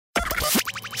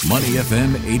Money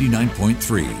FM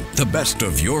 89.3, the best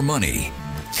of your money.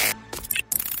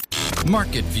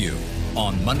 Market View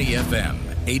on Money FM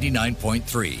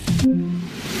 89.3.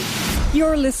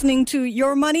 You're listening to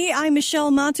Your Money. I'm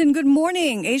Michelle Martin. Good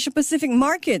morning. Asia Pacific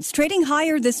markets trading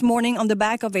higher this morning on the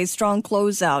back of a strong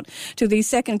closeout to the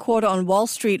second quarter on Wall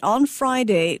Street on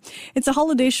Friday. It's a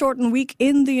holiday shortened week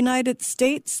in the United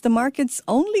States. The markets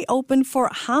only opened for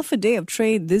half a day of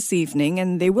trade this evening,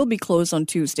 and they will be closed on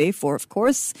Tuesday for, of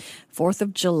course, 4th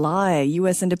of July,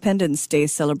 U.S. Independence Day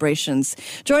celebrations.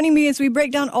 Joining me as we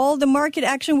break down all the market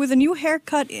action with a new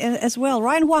haircut as well.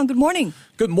 Ryan Huang, good morning.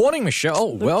 Good morning,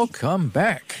 Michelle. Welcome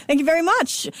back. Thank you very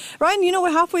much. Ryan, you know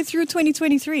we're halfway through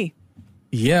 2023.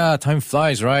 Yeah, time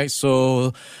flies, right?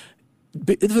 So,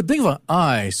 it's a blink of an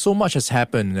eye. So much has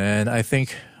happened, and I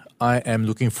think I am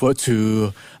looking forward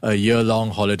to a year-long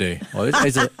holiday. Or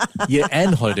it's a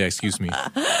year-end holiday, excuse me.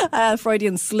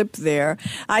 Freudian slip there.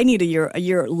 I need a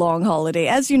year-long holiday.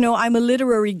 As you know, I'm a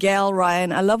literary gal,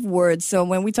 Ryan. I love words. So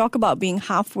when we talk about being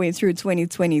halfway through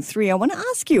 2023, I want to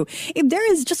ask you, if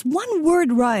there is just one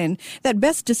word, Ryan, that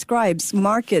best describes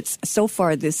markets so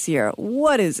far this year,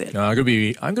 what is it? I'm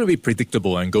gonna be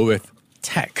predictable and go with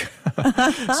tech.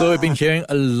 So we've been hearing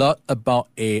a lot about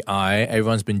AI.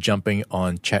 Everyone's been jumping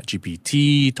on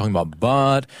ChatGPT, talking about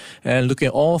BART, and looking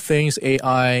at all things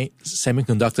AI.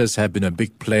 Semiconductors have been a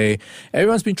big play.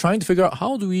 Everyone's been trying to figure out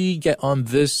how do we get on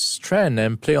this trend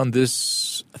and play on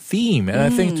this theme. And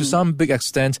I think to some big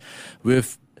extent,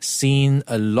 we've seen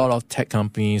a lot of tech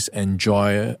companies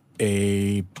enjoy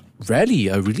a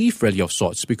relief rally of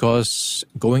sorts, because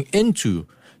going into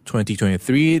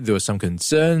 2023, there were some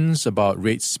concerns about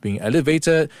rates being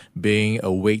elevated, being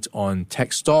a weight on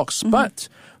tech stocks. But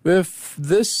with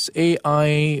this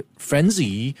AI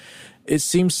frenzy, it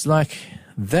seems like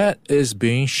that is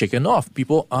being shaken off.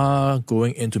 People are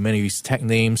going into many of these tech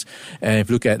names. And if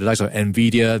you look at the likes of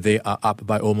NVIDIA, they are up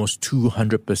by almost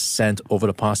 200% over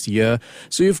the past year.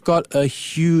 So you've got a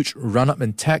huge run-up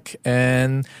in tech,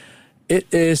 and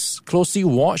it is closely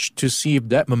watched to see if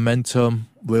that momentum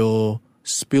will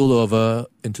spill over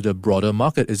into the broader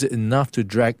market. Is it enough to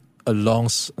drag along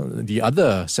the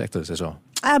other sectors as well?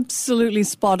 Absolutely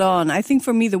spot on. I think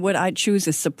for me, the word I'd choose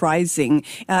is surprising,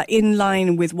 in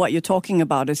line with what you're talking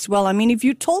about as well. I mean, if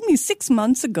you told me 6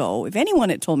 months ago, if anyone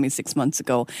had told me 6 months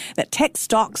ago that tech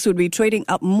stocks would be trading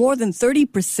up more than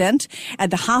 30% at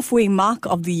the halfway mark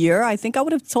of the year, I think I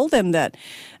would have told them that,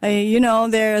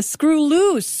 they're screw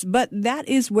loose. But that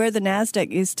is where the NASDAQ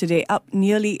is today, up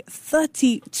nearly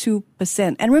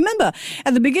 32%. And remember,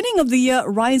 at the beginning of the year,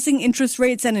 rising interest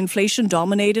rates and inflation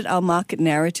dominated our market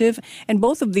narrative, and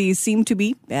both of these seem to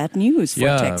be bad news for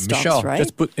tech stocks, Michelle, right?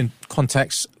 just put in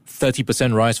context,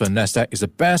 30% rise for NASDAQ is the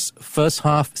best first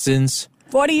half since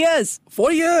 40 years.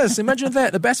 40 years. Imagine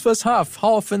that. The best first half.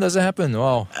 How often does it happen?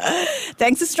 Wow.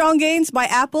 Thanks to strong gains by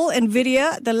Apple,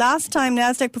 NVIDIA, the last time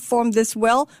NASDAQ performed this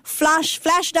well,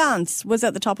 Flashdance was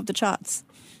at the top of the charts.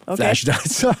 Okay.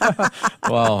 Flashdance.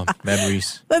 Wow,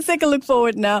 memories. Let's take a look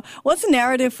forward now. What's the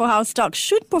narrative for how stocks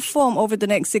should perform over the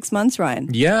next 6 months, Ryan?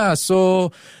 Yeah,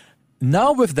 so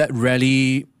now with that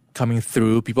rally coming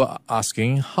through, people are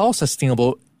asking, how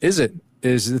sustainable is it?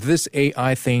 Is this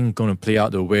AI thing going to play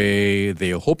out the way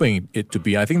they are hoping it to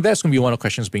be? I think that's going to be one of the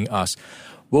questions being asked.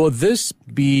 Will this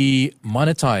be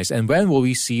monetized? And when will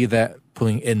we see that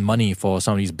pulling in money for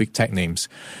some of these big tech names?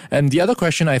 And the other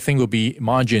question, I think, will be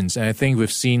margins. And I think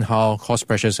we've seen how cost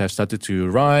pressures have started to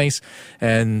rise.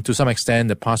 And to some extent,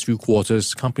 the past few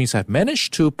quarters, companies have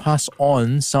managed to pass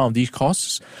on some of these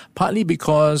costs, partly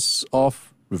because of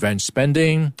revenge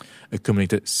spending,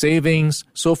 accumulated savings.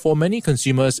 So for many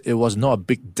consumers, it was not a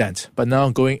big dent. But now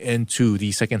going into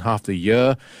the second half of the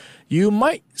year, you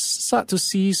might start to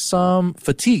see some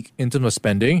fatigue in terms of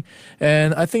spending.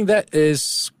 And I think that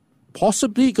is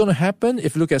possibly going to happen.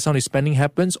 If you look at some of the spending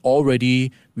happens,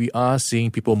 already we are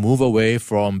seeing people move away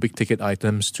from big ticket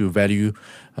items to value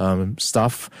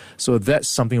stuff. So that's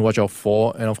something to watch out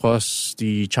for. And of course,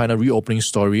 the China reopening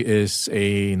story is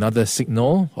another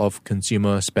signal of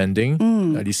consumer spending,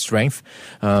 at least strength.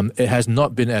 It has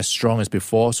not been as strong as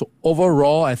before. So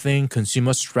overall, I think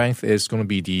consumer strength is going to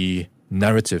be the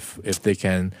narrative if they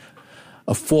can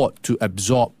afford to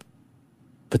absorb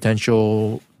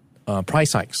potential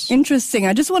price hikes. Interesting.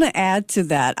 I just want to add to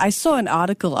that. I saw an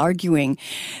article arguing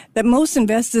that most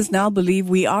investors now believe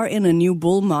we are in a new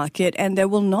bull market and there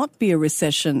will not be a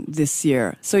recession this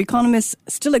year. So economists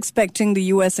still expecting the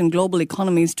U.S. and global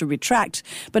economies to retract,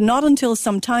 but not until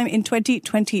sometime in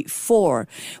 2024.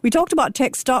 We talked about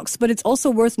tech stocks, but it's also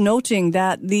worth noting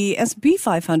that the S&P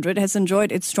 500 has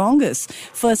enjoyed its strongest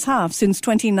first half since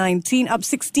 2019, up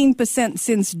 16%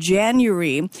 since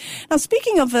January. Now,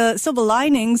 speaking of silver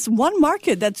linings, one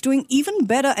market that's doing even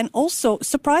better and also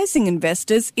surprising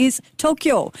investors is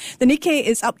Tokyo. The Nikkei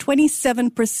is up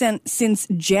 27% since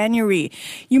January.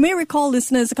 You may recall,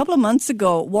 listeners, a couple of months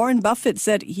ago, Warren Buffett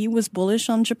said he was bullish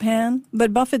on Japan,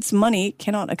 but Buffett's money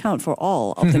cannot account for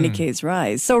all of the Nikkei's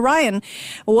rise. So, Ryan,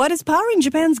 what is powering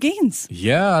Japan's gains?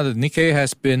 Yeah, the Nikkei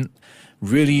has been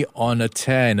really on a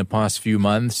tear in the past few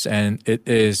months, and it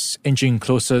is inching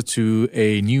closer to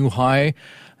a new high,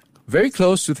 very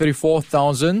close to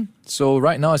 34,000. So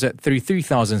right now it's at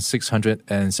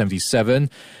 33,677.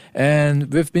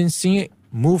 And we've been seeing it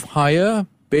move higher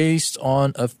based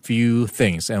on a few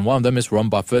things. And one of them is Warren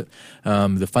Buffett.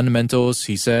 The fundamentals,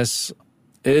 he says,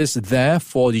 is there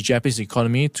for the Japanese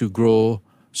economy to grow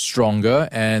stronger,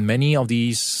 and many of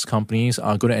these companies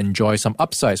are going to enjoy some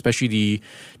upside, especially the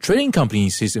trading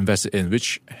companies he's invested in,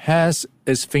 which has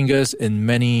its fingers in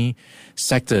many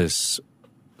sectors,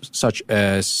 such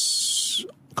as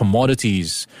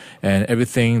commodities and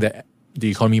everything that the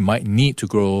economy might need to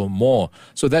grow more.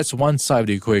 So that's one side of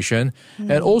the equation.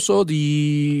 And also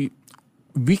the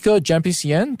weaker Japanese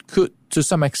yen could to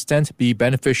some extent be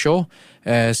beneficial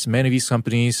as many of these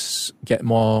companies get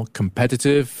more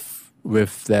competitive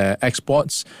with their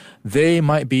exports. They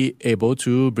might be able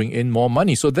to bring in more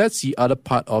money. So that's the other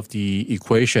part of the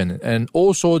equation. And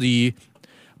also the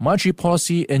monetary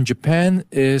policy in Japan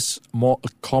is more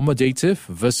accommodative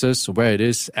versus where it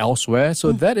is elsewhere.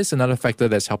 So that is another factor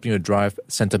that's helping to drive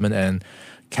sentiment and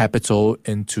capital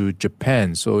into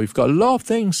Japan. So we've got a lot of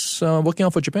things working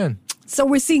out for Japan. So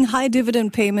we're seeing high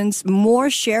dividend payments, more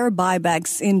share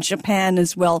buybacks in Japan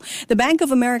as well. The Bank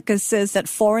of America says that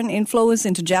foreign inflows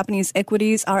into Japanese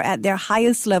equities are at their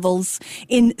highest levels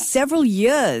in several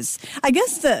years. I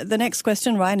guess the next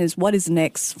question, Ryan, is what is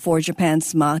next for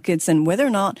Japan's markets and whether or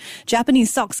not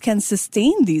Japanese stocks can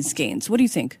sustain these gains. What do you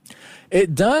think?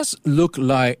 It does look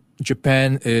like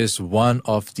Japan is one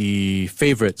of the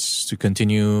favorites to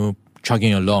continue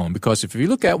chugging along, because if you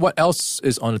look at what else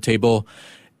is on the table,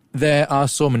 there are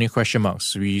so many question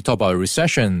marks. We talk about a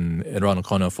recession around the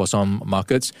corner for some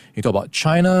markets. You talk about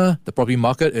China. The property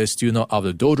market is still not out of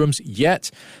the doldrums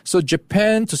yet. So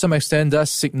Japan, to some extent, does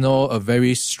signal a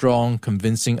very strong,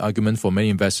 convincing argument for many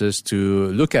investors to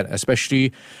look at,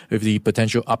 especially with the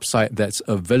potential upside that's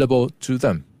available to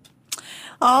them.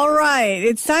 All right,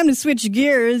 it's time to switch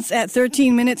gears at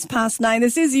 13 minutes past 9.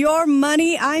 This is Your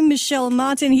Money. I'm Michelle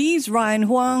Martin. He's Ryan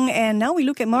Huang. And now we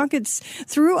look at markets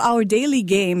through our daily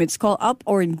game. It's called Up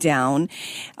or Down.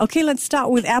 Okay, let's start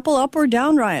with Apple. Up or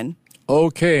down, Ryan?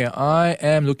 Okay, I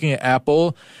am looking at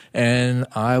Apple, and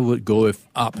I would go with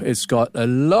up. It's got a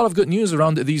lot of good news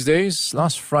around it these days.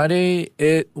 Last Friday,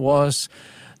 it was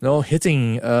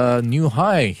hitting a new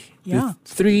high. Yeah.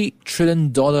 The $3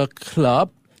 trillion club.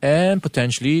 And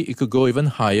potentially it could go even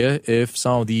higher if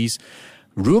some of these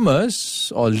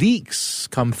rumors or leaks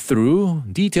come through.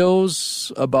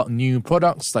 Details about new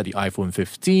products like the iPhone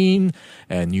 15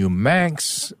 and new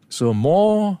Macs. So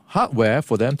more hardware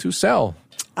for them to sell.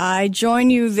 I join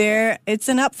you there. It's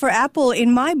an up for Apple.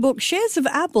 In my book, shares of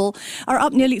Apple are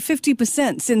up nearly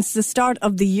 50% since the start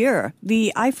of the year.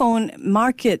 The iPhone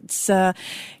market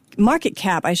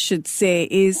cap, I should say,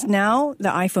 is now the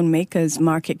iPhone maker's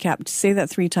market cap. Say that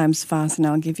 3 times fast and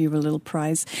I'll give you a little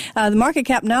prize. The market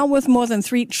cap now worth more than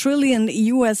 $3 trillion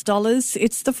US.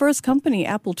 It's the first company,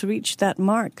 Apple, to reach that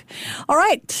mark. All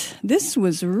right. This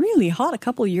was really hot a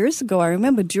couple of years ago. I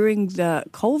remember during the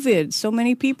COVID, so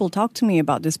many people talked to me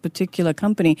about this particular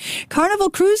company. Carnival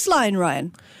Cruise Line,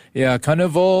 Ryan. Yeah,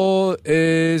 Carnival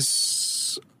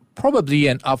is probably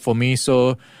an up for me.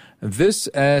 So this,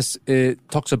 as it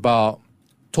talks about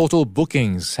total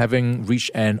bookings having reached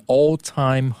an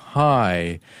all-time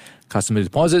high, customer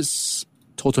deposits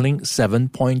totaling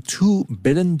 $7.2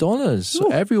 billion. So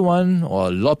everyone, or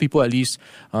a lot of people at least,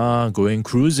 are going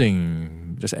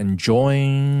cruising, just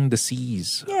enjoying the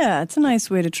seas. Yeah, it's a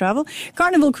nice way to travel.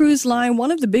 Carnival Cruise Line,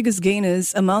 one of the biggest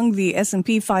gainers among the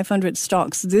S&P 500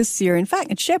 stocks this year. In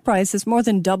fact, its share price has more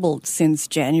than doubled since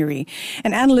January.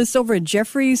 And analysts over at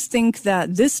Jefferies think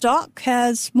that this stock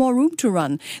has more room to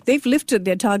run. They've lifted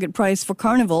their target price for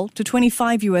Carnival to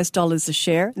 $25 US a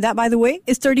share. That, by the way,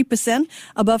 is 30%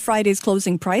 above Friday's closing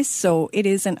closing price, so it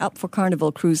is an up for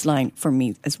Carnival Cruise Line for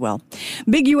me as well.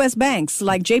 Big U.S. banks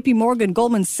like JP Morgan,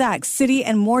 Goldman Sachs, Citi,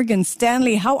 and Morgan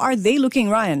Stanley, how are they looking,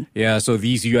 Ryan? Yeah, so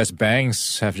these U.S.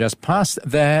 banks have just passed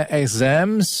their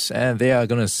exams and they are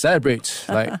going to celebrate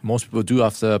like most people do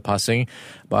after passing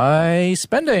by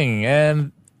spending.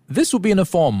 And this will be in the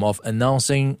form of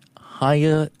announcing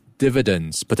higher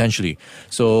dividends, potentially.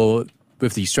 So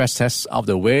with the stress tests out of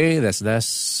the way, there's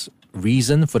less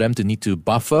reason for them to need to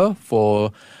buffer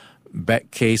for bad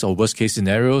case or worst case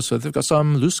scenarios. So they've got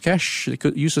some loose cash they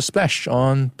could use a splash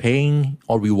on paying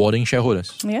or rewarding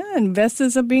shareholders. Yeah,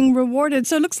 investors are being rewarded.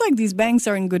 So it looks like these banks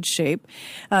are in good shape.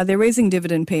 They're raising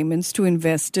dividend payments to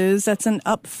investors. That's an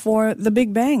up for the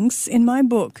big banks in my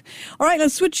book. All right,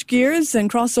 let's switch gears and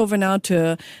cross over now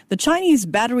to the Chinese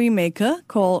battery maker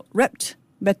called REPT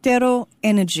Battero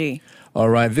Energy. All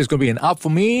right, this is going to be an up for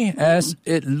me as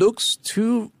it looks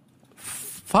to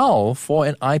file for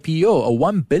an IPO, a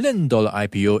 $1 billion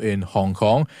IPO in Hong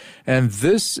Kong. And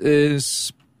this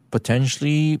is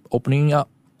potentially opening up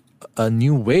a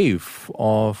new wave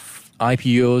of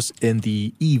IPOs in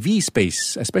the EV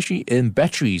space, especially in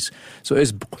batteries. So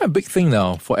it's quite a big thing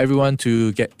now for everyone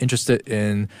to get interested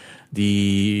in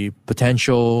the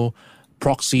potential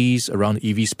proxies around the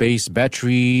EV space,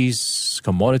 batteries,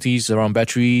 commodities around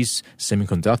batteries,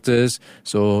 semiconductors.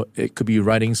 So it could be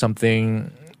riding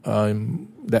something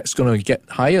that's going to get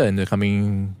higher in the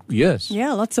coming years.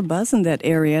 Yeah, lots of buzz in that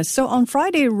area. So on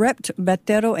Friday, REPT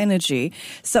Battero Energy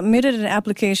submitted an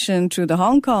application to the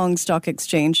Hong Kong Stock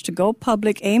Exchange to go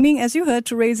public, aiming, as you heard,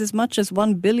 to raise as much as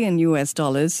 $1 billion US.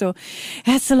 So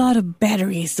that's a lot of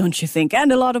batteries, don't you think?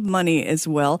 And a lot of money as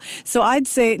well. So I'd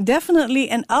say definitely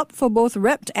an up for both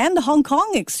REPT and the Hong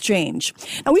Kong Exchange.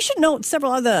 Now, we should note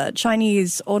several other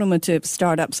Chinese automotive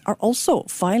startups are also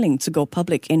filing to go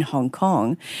public in Hong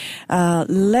Kong.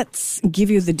 Let's give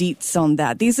you the deets on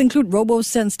that. These include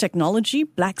RoboSense Technology,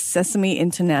 Black Sesame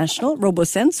International.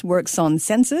 RoboSense works on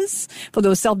sensors for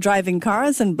those self-driving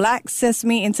cars, and Black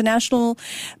Sesame International,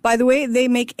 by the way, they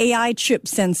make AI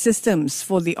chips and systems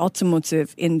for the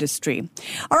automotive industry.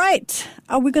 All right,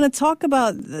 we're going to talk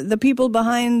about the people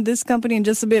behind this company in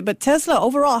just a bit, but Tesla,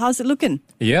 overall, how's it looking?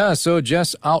 Yeah, so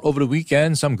just out over the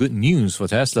weekend, some good news for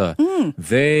Tesla.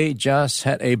 They just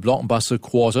had a blockbuster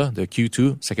quarter, the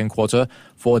Q2, second quarter,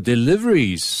 for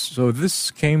deliveries. So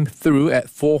this came through at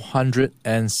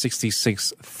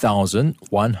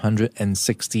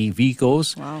 466,160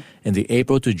 vehicles in the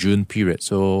April to June period.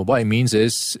 So what it means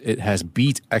is it has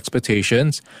beat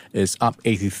expectations. It's up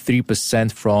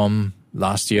 83% from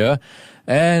last year.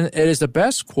 And it is the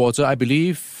best quarter, I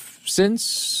believe,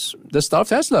 since the start of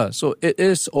Tesla. So it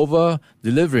is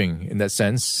over-delivering in that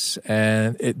sense.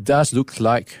 And it does look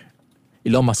like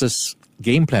Elon Musk's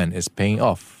game plan is paying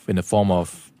off in the form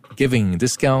of giving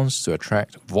discounts to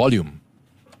attract volume.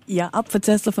 Yeah, up for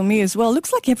Tesla for me as well.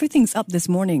 Looks like everything's up this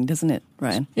morning, doesn't it,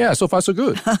 Ryan? Yeah, so far so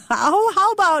good.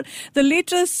 How about the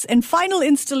latest and final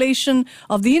installation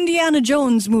of the Indiana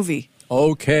Jones movie?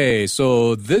 Okay,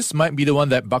 so this might be the one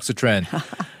that bucks the trend.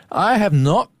 I have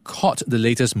not caught the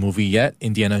latest movie yet,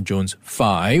 Indiana Jones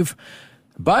 5,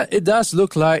 but it does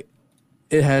look like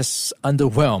it has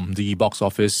underwhelmed the box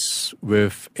office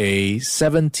with a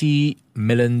 $70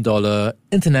 million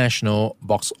international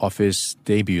box office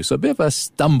debut. So a bit of a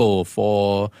stumble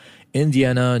for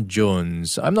Indiana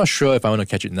Jones. I'm not sure if I want to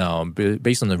catch it now,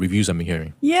 based on the reviews I'm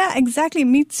hearing. Yeah, exactly.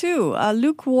 Me too.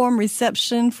 Lukewarm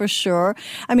reception for sure.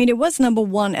 I mean, it was number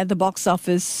one at the box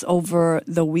office over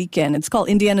the weekend. It's called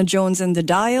Indiana Jones and the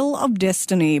Dial of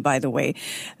Destiny, by the way.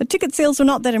 The ticket sales were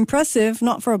not that impressive,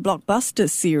 not for a blockbuster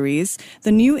series.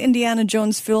 The new Indiana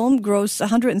Jones film grossed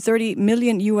 $130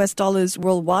 million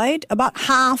worldwide, about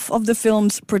half of the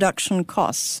film's production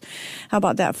costs. How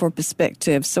about that for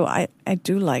perspective? So I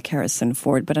do like Harrison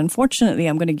Ford, but unfortunately,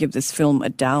 I'm going to give this film a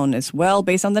down as well,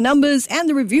 based on the numbers and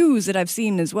the reviews that I've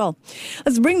seen as well.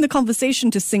 Let's bring the conversation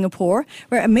to Singapore,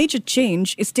 where a major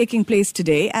change is taking place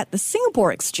today at the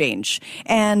Singapore Exchange,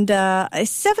 and a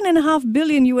 $7.5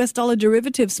 billion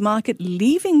derivatives market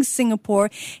leaving Singapore,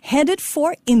 headed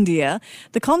for India.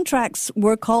 The contracts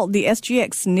were called the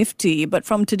SGX Nifty, but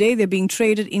from today they're being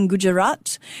traded in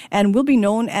Gujarat and will be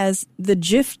known as the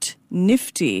GIFT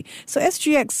Nifty. So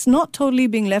SGX not totally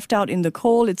being left out in the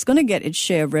cold. It's going to get its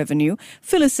share of revenue.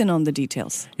 Fill us in on the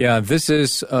details. Yeah, this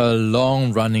is a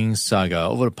long-running saga.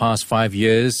 Over the past 5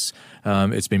 years,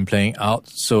 it's been playing out.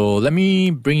 So let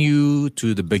me bring you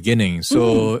to the beginning.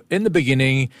 So in the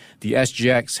beginning, the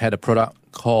SGX had a product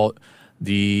called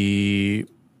the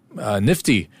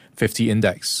Nifty 50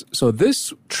 Index. So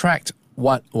this tracked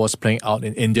what was playing out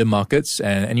in Indian markets,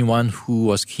 and anyone who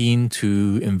was keen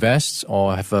to invest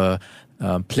or have a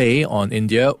play on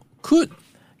India could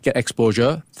get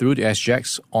exposure through the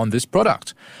SGX on this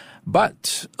product.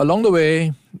 But along the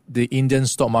way, the Indian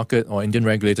stock market or Indian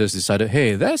regulators decided,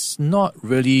 hey, that's not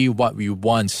really what we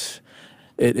want.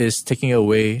 It is taking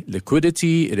away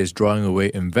liquidity. It is drawing away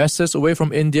investors away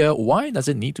from India. Why does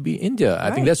it need to be India?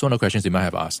 I think that's one of the questions they might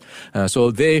have asked.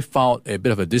 So they filed a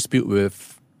bit of a dispute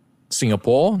with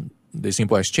Singapore, the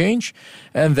Singapore Exchange,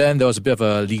 and then there was a bit of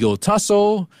a legal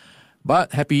tussle.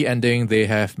 But happy ending, they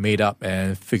have made up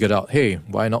and figured out, hey,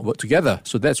 why not work together?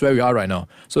 So that's where we are right now.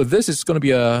 So this is going to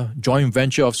be a joint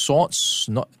venture of sorts,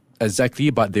 not exactly,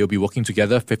 but they'll be working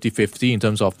together 50-50 in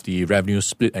terms of the revenue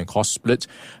split and cost split.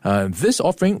 This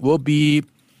offering will be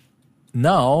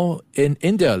now in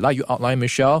India, like you outlined,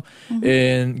 Michelle,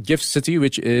 in Gift City,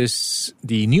 which is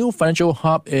the new financial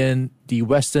hub in the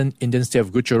western Indian state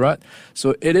of Gujarat.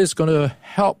 So it is going to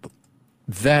help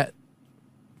that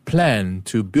plan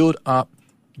to build up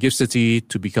Gift City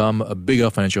to become a bigger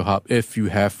financial hub if you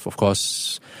have, of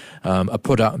course, a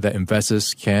product that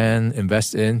investors can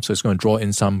invest in. So it's going to draw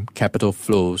in some capital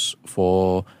flows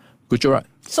for Gujarat.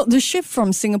 So the shift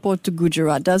from Singapore to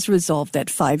Gujarat does resolve that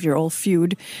 5-year-old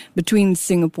feud between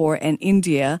Singapore and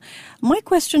India. My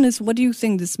question is, what do you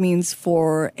think this means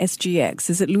for SGX?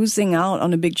 Is it losing out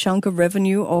on a big chunk of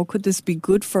revenue, or could this be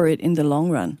good for it in the long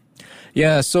run?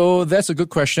 Yeah, so that's a good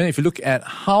question. If you look at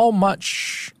how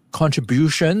much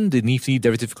contribution the Nifty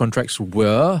derivative contracts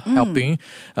were helping,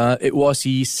 it was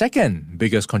the second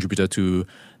biggest contributor to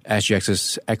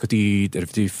SGX's equity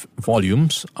derivative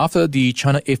volumes after the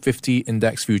China 850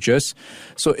 index futures.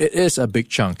 So it is a big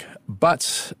chunk.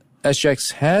 But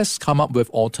SGX has come up with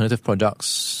alternative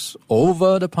products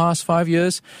over the past 5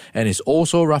 years and is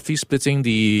also roughly splitting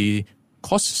the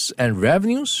costs and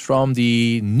revenues from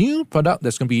the new product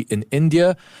that's going to be in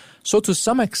India. So to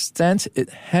some extent, it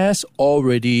has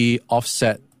already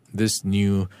offset this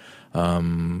new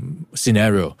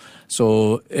scenario.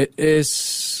 So it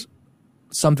is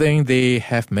something they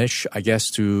have managed, I guess,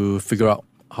 to figure out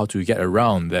how to get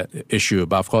around that issue.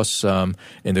 But of course, in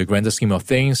the grander scheme of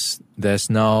things, there's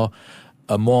now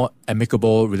a more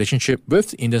amicable relationship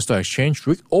with the Indian Stock Exchange,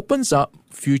 which opens up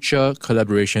future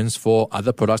collaborations for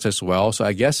other products as well. So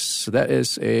I guess that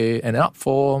is an up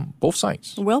for both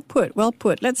sides. Well put, well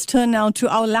put. Let's turn now to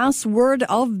our last word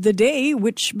of the day,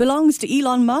 which belongs to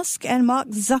Elon Musk and Mark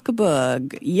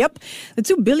Zuckerberg. Yep, the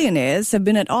two billionaires have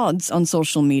been at odds on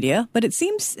social media, but it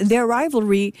seems their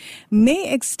rivalry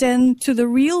may extend to the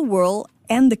real world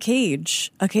and the cage.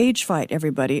 A cage fight,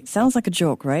 everybody. It sounds like a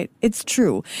joke, right? It's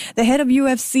true. The head of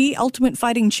UFC, Ultimate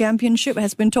Fighting Championship,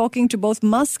 has been talking to both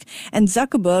Musk and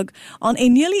Zuckerberg on a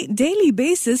nearly daily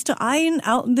basis to iron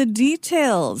out the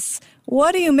details.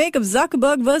 What do you make of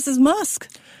Zuckerberg versus Musk?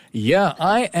 Yeah,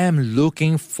 I am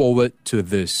looking forward to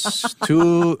this.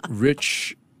 Two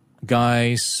rich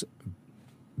guys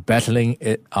battling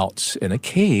it out in a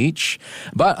cage.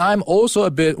 But I'm also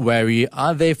a bit wary.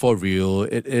 Are they for real?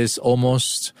 It is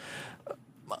almost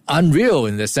unreal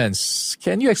in the sense.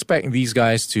 Can you expect these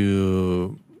guys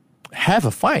to have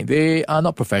a fight? They are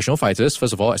not professional fighters,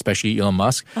 first of all, especially Elon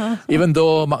Musk. Even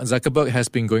though Mark Zuckerberg has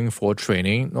been going for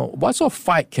training, what sort of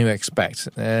fight can you expect?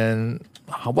 And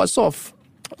what sort of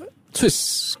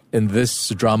twists in this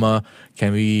drama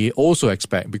can we also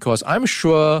expect? Because I'm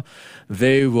sure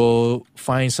they will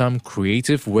find some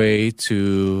creative way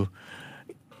to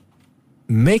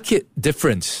make it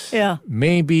different. Yeah.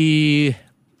 Maybe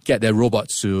get their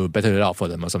robots to battle it out for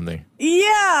them or something.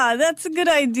 Yeah, that's a good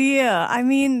idea. I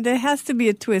mean, there has to be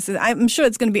a twist. I'm sure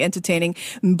it's going to be entertaining.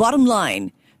 Bottom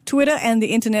line, Twitter and the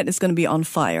internet is going to be on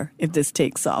fire if this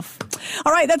takes off.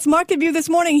 All right, that's Market View this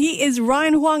morning. He is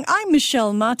Ryan Huang. I'm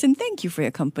Michelle Martin. Thank you for your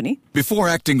company. Before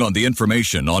acting on the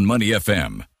information on Money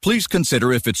FM, please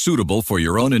consider if it's suitable for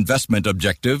your own investment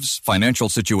objectives, financial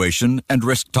situation, and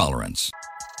risk tolerance.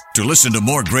 To listen to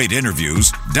more great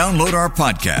interviews, download our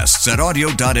podcasts at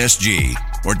audio.sg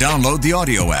or download the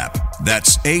audio app.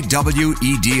 That's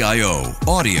AWEDIO,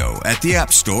 audio at the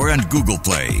App Store and Google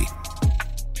Play.